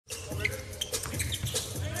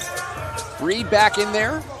Reed back in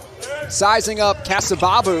there, sizing up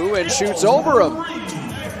Casababu and shoots over him.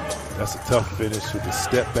 That's a tough finish with the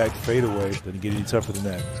step back fadeaway. Doesn't get any tougher than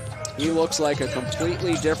that. He looks like a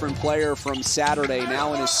completely different player from Saturday,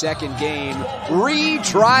 now in his second game. Reed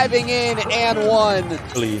driving in and one.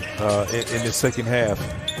 In the second half,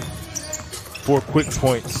 4 quick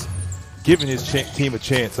points, giving his team a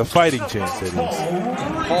chance, a fighting chance, that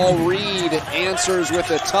is. Paul Reed answers with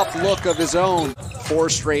a tough look of his own. 4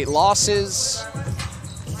 straight losses,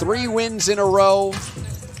 3 wins in a row,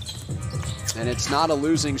 and it's not a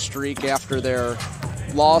losing streak after their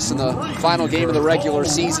loss in the final game of the regular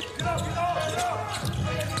season.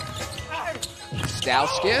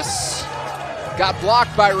 Stauskas got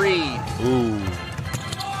blocked by Reed. Ooh.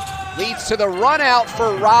 Leads to the run out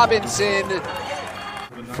for Robinson.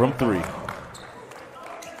 From 3.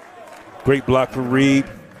 Great block for Reed.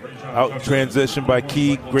 Out in transition by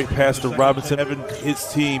Key. Great pass to Robinson. Having his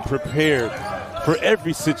team prepared for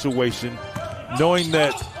every situation, knowing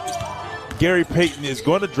that Gary Payton is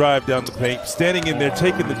going to drive down the paint, standing in there,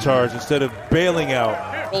 taking the charge instead of bailing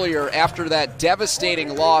out. Earlier, after that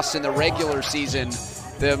devastating loss in the regular season,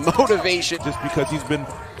 the motivation. Just because he's been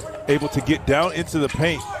able to get down into the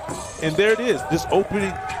paint. And there it is, this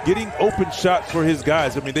opening, getting open shots for his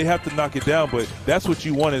guys. I mean, they have to knock it down, but that's what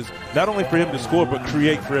you want, is not only for him to score, but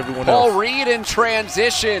create for everyone else. Paul Reed in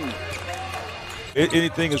transition.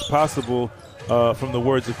 Anything is possible. From the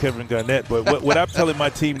words of Kevin Garnett, but what I'm telling my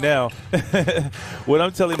team now,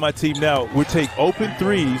 we take open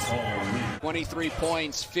threes. 23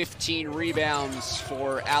 points, 15 rebounds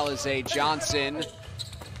for Alize Johnson.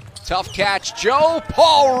 Tough catch, Joe.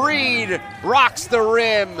 Paul Reed rocks the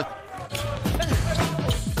rim.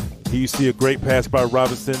 Here you see a great pass by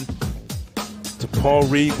Robinson to Paul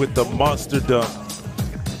Reed with the monster dunk.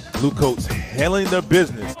 Blue Coats handling their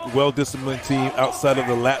business. Well-disciplined team outside of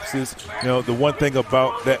the lapses. You know, the one thing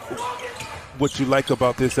about that, what you like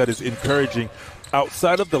about this that is encouraging,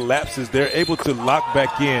 outside of the lapses, they're able to lock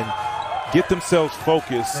back in, get themselves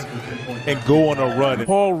focused, and go on a run. And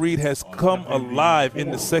Paul Reed has come alive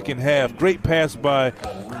in the second half. Great pass by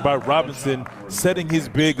Robinson, setting his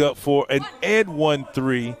big up for an and-one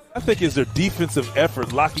 3. I think it's their defensive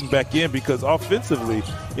effort locking back in, because offensively,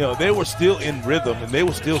 you know, they were still in rhythm and they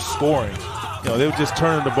were still scoring. You know, they were just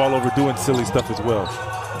turning the ball over, doing silly stuff as well.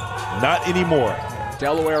 Not anymore.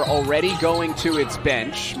 Delaware already going to its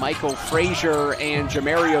bench. Michael Frazier and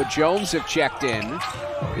Jamario Jones have checked in.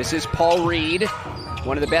 This is Paul Reed,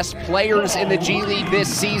 one of the best players in the G League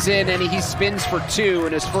this season, and he spins for 2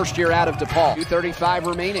 in his first year out of DePaul. 2:35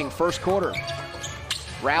 remaining, first quarter.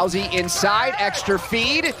 Rousey inside, extra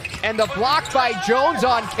feed, and the block by Jones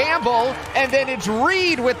on Campbell, and then it's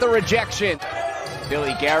Reed with the rejection.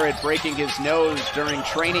 Billy Garrett, breaking his nose during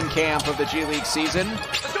training camp of the G League season,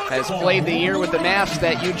 has played the year with the mask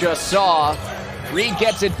that you just saw. Reed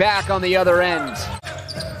gets it back on the other end.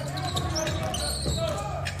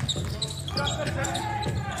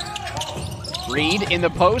 Reed in the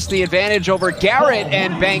post, the advantage over Garrett,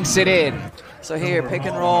 and banks it in. So here, pick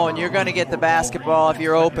and roll, and you're going to get the basketball if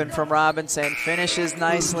you're open from Robinson. Finishes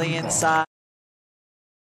nicely inside.